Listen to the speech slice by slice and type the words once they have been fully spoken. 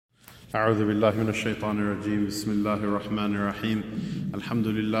أعوذ بالله من الشيطان الرجيم بسم الله الرحمن الرحيم الحمد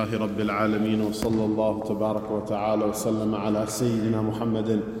لله رب العالمين وصلى الله تبارك وتعالى وسلم على سيدنا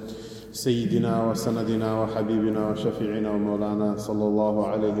محمد سيدنا وسندنا وحبيبنا وشفيعنا ومولانا صلى الله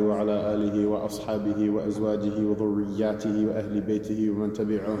عليه وعلى آله وأصحابه وأزواجه وذرياته وأهل بيته ومن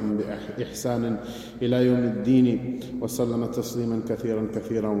تبعهم بإحسان إلى يوم الدين وسلم تسليما كثيرا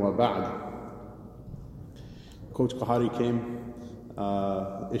كثيرا وبعد. Coach Kahari came.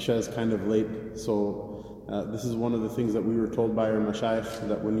 Isha is kind of late, so this is one of the things that we were told by our mashayikh,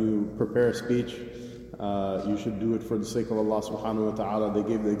 that when you prepare a speech, you should do it for the sake of Allah subhanahu wa ta'ala. They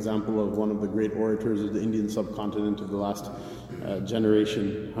gave the example of one of the great orators of the Indian subcontinent of the last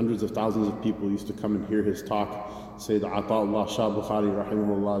generation. Hundreds of thousands of people used to come and hear his talk. Sayyid Ata'ullah Shah Bukhari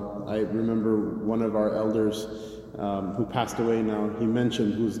rahimahullah. I remember one of our elders who passed away now, he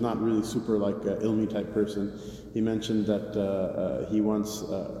mentioned, who's not really super like ilmi type person, he mentioned that he once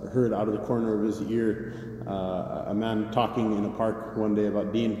heard out of the corner of his ear a man talking in a park one day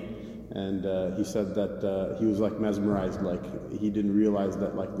about deen, and he said that he was like mesmerized, like he didn't realize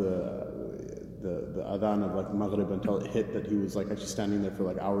that like the adhan of like Maghrib until it hit, that he was like actually standing there for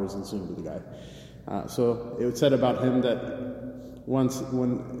like hours listening to the guy. So it was said about him that once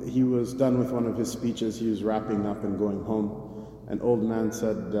when he was done with one of his speeches, he was wrapping up and going home. An old man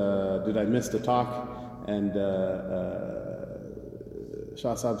said, did I miss the talk? And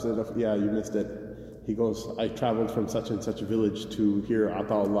Shah Sahib said, yeah, you missed it. He goes, I traveled from such and such a village to hear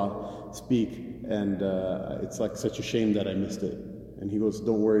Ata'ullah speak, and it's like such a shame that I missed it. And he goes,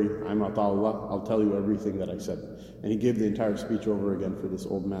 don't worry, I'm Ata'ullah, I'll tell you everything that I said. And he gave the entire speech over again for this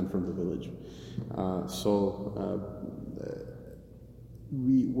old man from the village.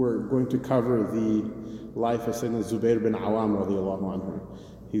 We were going to cover the life of Sayyidina Zubayr bin Awwwām radiallahu anhu.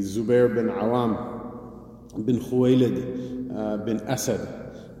 He's Zubayr bin Awwwām bin Khuwaylid bin Asad.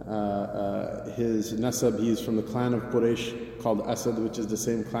 His nasab, he is from the clan of Quraysh called Asad, which is the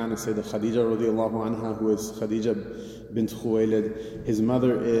same clan as Sayyidah Khadija radiallahu anha, who is Khadija bint Khuwaylid. His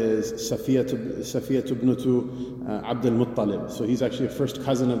mother is Safiyah ibnatu Abdul Muttalib. So he's actually a first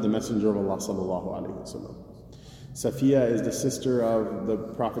cousin of the Messenger of Allah sallallahu alayhi wa sallam. Safiya is the sister of the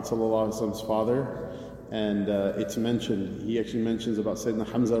Prophet ﷺ's father, and it's mentioned, he actually mentions about Sayyidina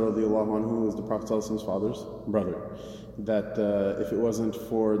Hamzah radiallahu anhu, who was the Prophet ﷺ's father's brother, that if it wasn't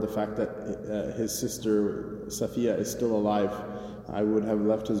for the fact that his sister Safiya is still alive, I would have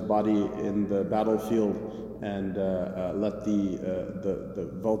left his body in the battlefield and let the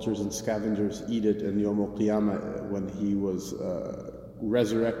vultures and scavengers eat it in Yawm al-Qiyamah when he was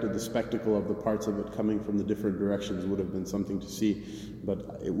resurrected. The spectacle of the parts of it coming from the different directions would have been something to see,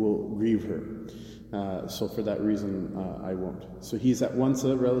 but it will grieve her. So for that reason, I won't. So he's at once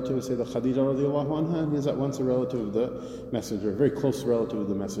a relative of Sayyidah Khadija radiallahu anha, and he's at once a relative of the Messenger, a very close relative of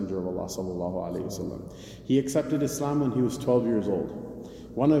the Messenger of Allah sallallahu alayhi wasallam. He accepted Islam when he was 12 years old.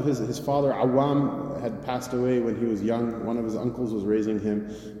 One of his father, Awwwām, had passed away when he was young. One of his uncles was raising him.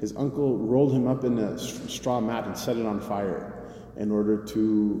 His uncle rolled him up in a straw mat and set it on fire in order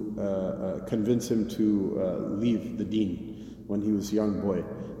to convince him to leave the deen when he was a young boy.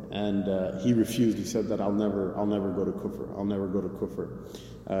 And he refused. He said that I'll never go to kufr. I'll never go to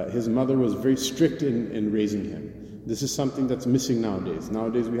kufr. His mother was very strict in raising him. This is something that's missing nowadays.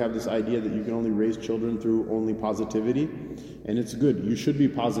 Nowadays we have this idea that you can only raise children through only positivity, and it's good. You should be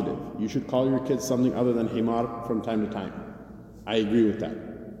positive. You should call your kids something other than himar from time to time. I agree with that,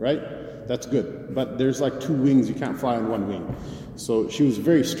 right? That's good. But there's like two wings. You can't fly on one wing. So she was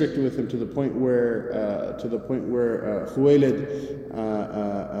very strict with him to the point where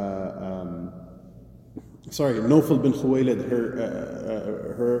Nawfal bin Khuwaylid,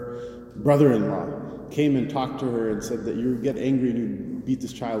 her brother-in-law, came and talked to her and said that you get angry and you beat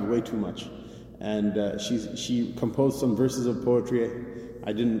this child way too much. And she composed some verses of poetry.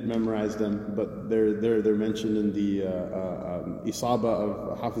 I didn't memorize them, but they're mentioned in the Isaba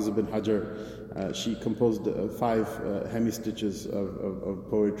of Hafiz ibn Hajar. She composed 5 hemistitches of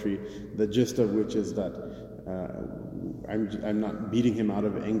poetry, the gist of which is that I'm not beating him out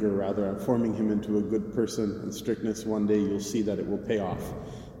of anger, rather I'm forming him into a good person and strictness. One day you'll see that it will pay off.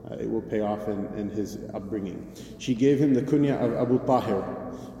 It will pay off in his upbringing. She gave him the kunya of Abu Tahir,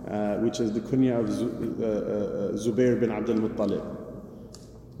 which is the kunya of Zubayr bin Abdul Muttalib.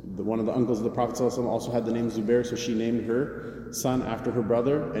 One of the uncles of the Prophet ﷺ also had the name Zubayr, so she named her son after her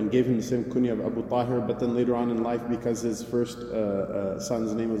brother and gave him the same kunya of Abu Tahir. But then later on in life, because his first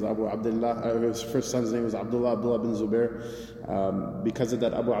son's name was Abu Abdullah, his first son's name was Abdullah bin Zubayr, because of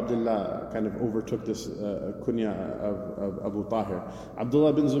that, Abu Abdullah kind of overtook this kunya of Abu Tahir.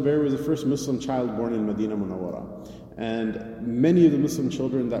 Abdullah bin Zubayr was the first Muslim child born in Medina Munawwara. And many of the Muslim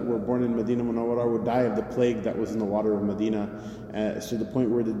children that were born in Medina Munawwara would die of the plague that was in the water of Medina, to the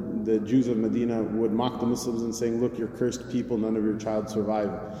point where the Jews of Medina would mock the Muslims and saying, look, you're cursed people, none of your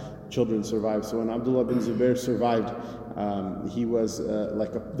children survive. So when Abdullah bin Zubayr survived, he was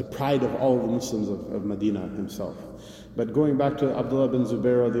the pride of all the Muslims of Medina himself. But going back to Abdullah bin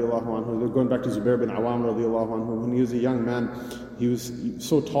Zubayr radiallahu anhu, going back to Zubayr bin Awwām radiallahu anhu, when he was a young man, he was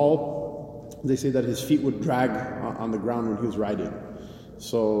so tall, they say that his feet would drag on the ground when he was riding.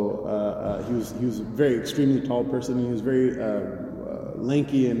 So he was a very extremely tall person. He was very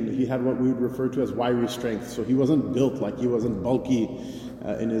lanky, and he had what we would refer to as wiry strength. So he wasn't built, he wasn't bulky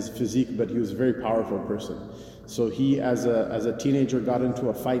in his physique, but he was a very powerful person. So he, as a teenager, got into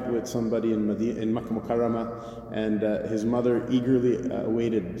a fight with somebody in Makkah Mukarramah, and his mother eagerly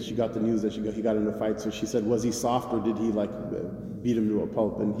awaited. She got the news that he got into a fight. So she said, was he soft, or did he beat him to a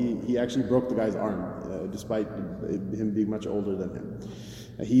pulp? And he actually broke the guy's arm, despite him being much older than him.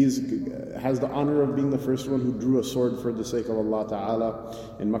 He has the honor of being the first one who drew a sword for the sake of Allah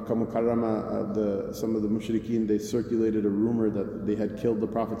Ta'ala. In Makkah Mukarramah, some of the mushrikeen, they circulated a rumor that they had killed the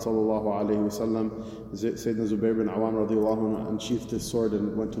Prophet Sallallahu Alaihi Wasallam. Sayyidina Zubayr bin Awwām radiallahu anhu unsheathed his sword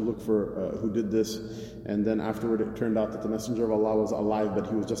and went to look for who did this. And then afterward it turned out that the Messenger of Allah was alive, but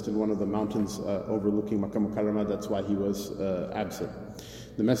he was just in one of the mountains overlooking Makkah Mukarramah. That's why he was absent.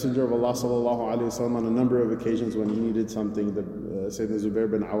 The Messenger of Allah sallallahu alaihi wasallam, on a number of occasions when he needed something, Sayyidina Zubayr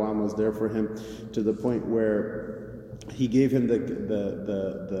bin Awwām was there for him, to the point where he gave him the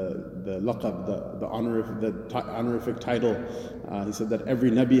laqab, the honorific title. He said that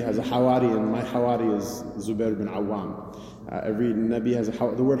every Nabi has a Hawari, and my Hawari is Zubayr bin Awwām. Every Nabi has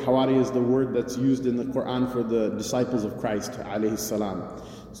the word Hawari is the word that's used in the Quran for the disciples of Christ alayhi salam.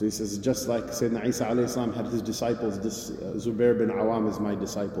 So he says, just like Sayyidina Isa alayhi salam had his disciples, this Zubayr bin Awwām is my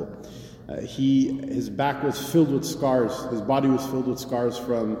disciple. His back was filled with scars. His body was filled with scars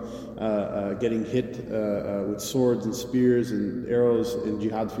from getting hit with swords and spears and arrows in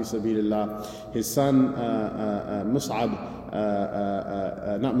jihad fi sabilillah. His son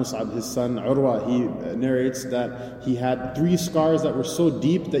his son Urwa, he narrates that he had 3 scars that were so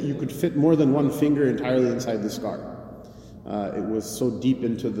deep that you could fit more than one finger entirely inside the scar. It was so deep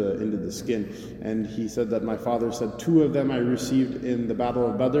into the skin. And he said that my father said 2 of them I received in the Battle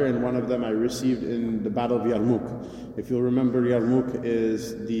of Badr, and 1 of them I received in the Battle of Yarmouk. If you'll remember, Yarmouk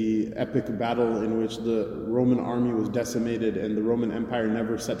is the epic battle in which the Roman army was decimated and the Roman Empire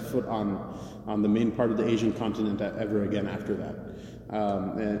never set foot on the main part of the Asian continent ever again after that.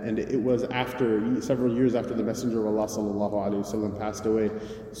 And it was several years after the Messenger of Allah sallallahu alaihi wasallam passed away.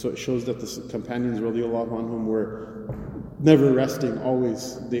 So it shows that the companions radiallahu anhum were never resting.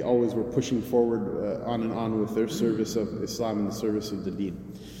 They always were pushing forward on and on with their service of Islam and the service of the Deen.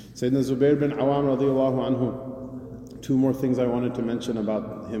 Sayyidina Zubayr bin Awwām radiallahu anhu, 2 more things I wanted to mention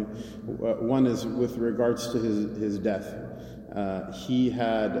about him. One is with regards to his death. He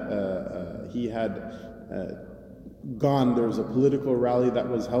had there was a political rally that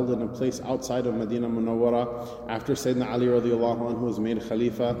was held in a place outside of Medina Munawwara after Sayyidina Ali radiallahu anhu was made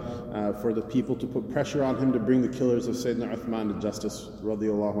Khalifa, for the people to put pressure on him to bring the killers of Sayyidina Uthman to justice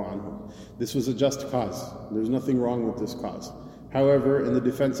radiallahu anhu. This was a just cause. There's nothing wrong with this cause. However, in the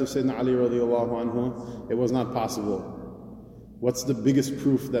defense of Sayyidina Ali radiallahu anhu, it was not possible. What's the biggest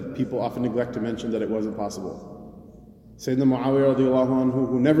proof that people often neglect to mention that it wasn't possible? Sayyidina Muawiyah radiallahu anhu,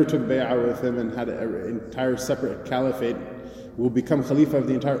 who never took bay'ah with him and had an entire separate caliphate, will become Khalifa of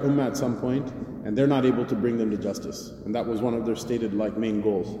the entire Ummah at some point, and they're not able to bring them to justice. And that was one of their stated main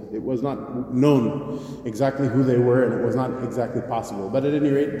goals. It was not known exactly who they were, and it was not exactly possible. But at any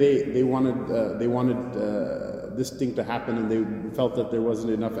rate, they wanted this thing to happen, and they felt that there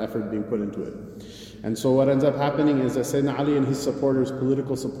wasn't enough effort being put into it. And so what ends up happening is that Sayyidina Ali and his supporters,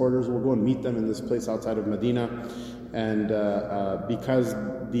 political supporters, will go and meet them in this place outside of Medina. And because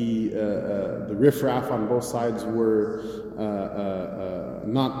the riffraff on both sides were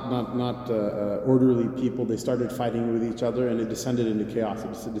not orderly people, they started fighting with each other, and it descended into chaos.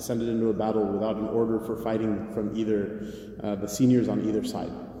 It descended into a battle without an order for fighting from either the seniors on either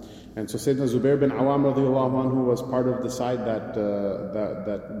side. And so Sayyidina Zubayr bin Awwām radiallahu anhu was part of the side that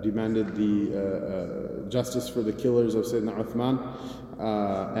demanded the justice for the killers of Sayyidina Uthman.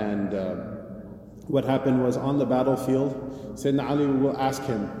 What happened was, on the battlefield, Sayyidina Ali will ask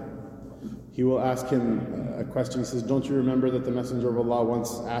him. He will ask him a question. He says, "Don't you remember that the Messenger of Allah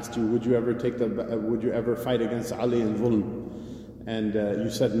once asked you, would you ever fight against Ali in Dhulm? And you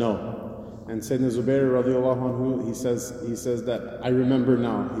said no." And Sayyidina Zubayr radiallahu anhu, he says that I remember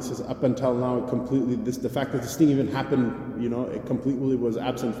now. He says up until now, the fact that this thing even happened, it completely was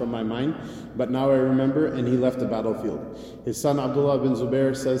absent from my mind. But now I remember, and he left the battlefield. His son Abdullah bin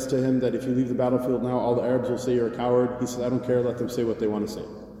Zubayr says to him that if you leave the battlefield now, all the Arabs will say you're a coward. He says, I don't care, let them say what they want to say.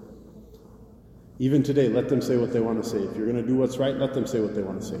 Even today, let them say what they want to say. If you're going to do what's right, let them say what they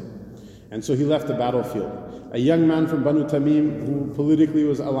want to say. And so he left the battlefield. A young man from Banu Tamim who politically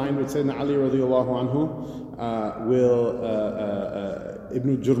was aligned with Sayyidina Ali radiallahu anhu,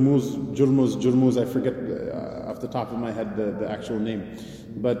 Ibn Jurmuz, I forget off the top of my head the actual name.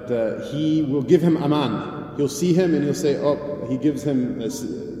 But he will give him aman. He'll see him and he'll say, he gives him,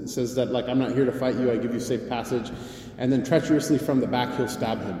 says that I'm not here to fight you, I give you safe passage. And then treacherously from the back he'll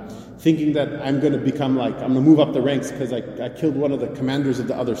stab him, thinking that I'm going to move up the ranks because I killed one of the commanders of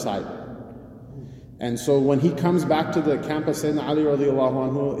the other side. And so when he comes back to the camp of Sayyidina Ali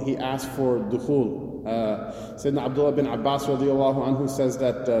radiallahu anhu, he asks for dukhul. Sayyidina Abdullah bin Abbas radiallahu anhu says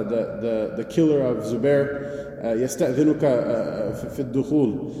that the killer of Zubayr yasta'dhinuka fi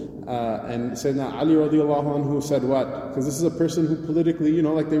dukhul. And Sayyidina Ali radiallahu anhu said what? Because this is a person who politically,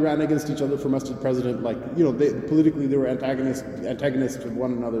 they ran against each other for Masjid President, politically they were antagonists with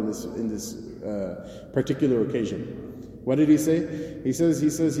one another in this particular occasion. What did he say? He says,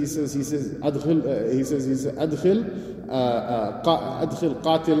 adkhil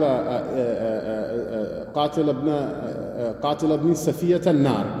qatil ibn Safiyat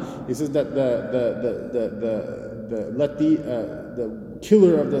an-nar. He says that let the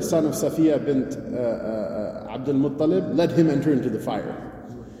killer of the son of Safiya bint Abdul Muttalib, let him enter into the fire.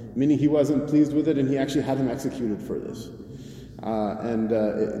 Meaning he wasn't pleased with it, and he actually had him executed for this.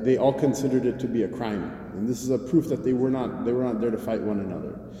 They all considered it to be a crime, and this is a proof that they were not there to fight one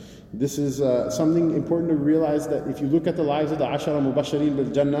another. This is something important to realize, that if you look at the lives of the Ashara Mubashirin bil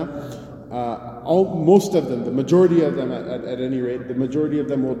Jannah, most of them, the majority of them at any rate, the majority of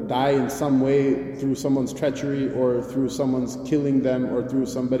them will die in some way through someone's treachery, or through someone's killing them, or through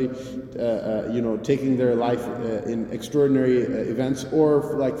somebody taking their life in extraordinary events, or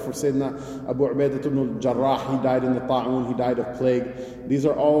for Sayyidina Abu Ubaidah ibn al-Jarrah, he died in the ta'un, he died of plague. These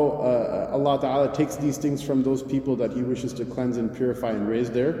are all, Allah Ta'ala takes these things from those people that He wishes to cleanse and purify and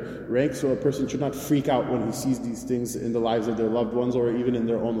raise their rank. So a person should not freak out when he sees these things in the lives of their loved ones, or even in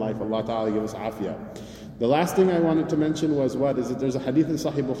their own life. Allah Ta'ala give us afiyah. The last thing I wanted to mention was there's a hadith in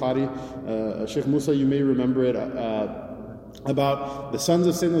Sahih Bukhari, Sheikh Musa, you may remember it, about the sons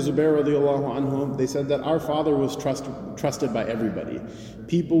of Sayyidina Zubayr radiallahu anhu. They said that our father was trusted by everybody.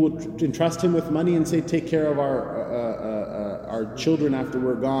 People would entrust him with money and say, take care of our children after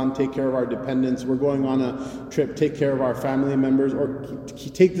we're gone, take care of our dependents, we're going on a trip, take care of our family members, or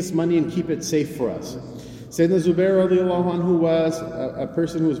take this money and keep it safe for us. Sayyidina Zubayr radiallahu anhu was a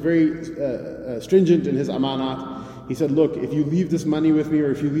person who was very stringent in his amanat. He said, look, if you leave this money with me,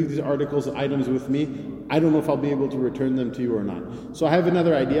 or if you leave these articles, items with me, I don't know if I'll be able to return them to you or not. So I have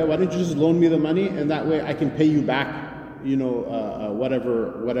another idea. Why don't you just loan me the money, and that way I can pay you back,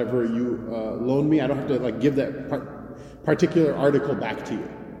 whatever you loan me. I don't have to give that particular article back to you.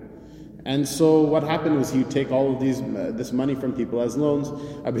 And so what happened was he'd take all of this money from people as loans.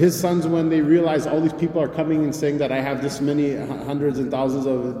 His sons, when they realized all these people are coming and saying that I have this many hundreds and thousands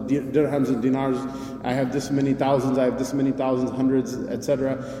of dirhams and dinars, I have this many thousands, I have this many thousands, hundreds,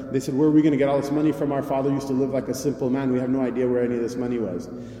 etc. They said, where are we going to get all this money from? Our father used to live like a simple man. We have no idea where any of this money was.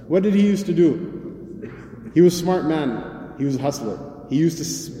 What did he used to do? He was a smart man. He was a hustler. He used to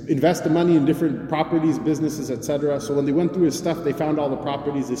invest the money in different properties, businesses, etc. So when they went through his stuff, they found all the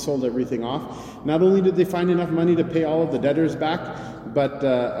properties, they sold everything off. Not only did they find enough money to pay all of the debtors back, but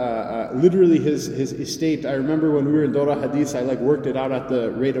literally his estate, I remember when we were in Dora Hadith, I worked it out at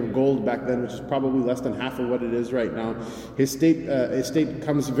the rate of gold back then, which is probably less than half of what it is right now. His estate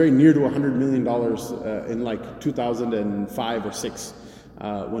comes very near to $100 million in 2005 or 6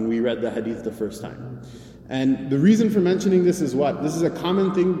 when we read the Hadith the first time. And the reason for mentioning this is what? This is a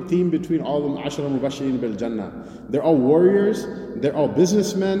common theme between all of them, Ashara Mubashirin bil Jannah. They're all warriors, they're all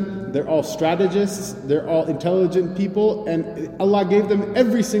businessmen, they're all strategists, they're all intelligent people, and Allah gave them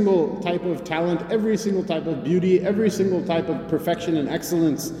every single type of talent, every single type of beauty, every single type of perfection and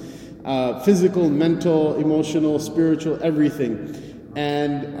excellence, physical, mental, emotional, spiritual, everything.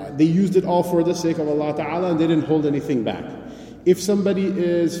 And they used it all for the sake of Allah Ta'ala, and they didn't hold anything back. If somebody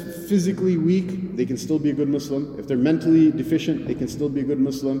is physically weak, they can still be a good Muslim. If they're mentally deficient, they can still be a good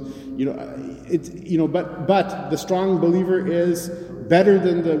Muslim. But the strong believer is better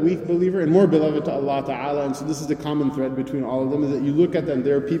than the weak believer and more beloved to Allah Ta'ala. And so this is the common thread between all of them, is that you look at them,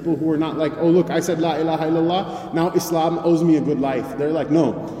 there are people who are not like, oh look, I said La ilaha illallah, now Islam owes me a good life. They're like,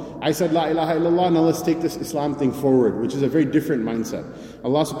 no. I said La ilaha illallah, now let's take this Islam thing forward, which is a very different mindset.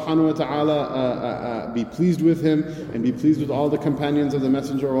 Allah subhanahu wa ta'ala be pleased with him and be pleased with all the companions of the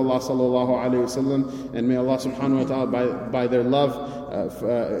Messenger of Allah sallallahu alayhi wasallam, and may Allah subhanahu wa ta'ala by their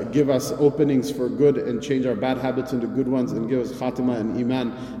love give us openings for good and change our bad habits into good ones, and give us khatimah and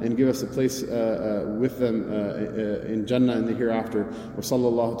iman, and give us a place with them in Jannah in the hereafter. Wa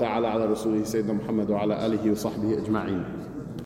sallallahu ta'ala ala rasulihi sayyidina Muhammad wa ala alihi wa sahbihi ajma'in.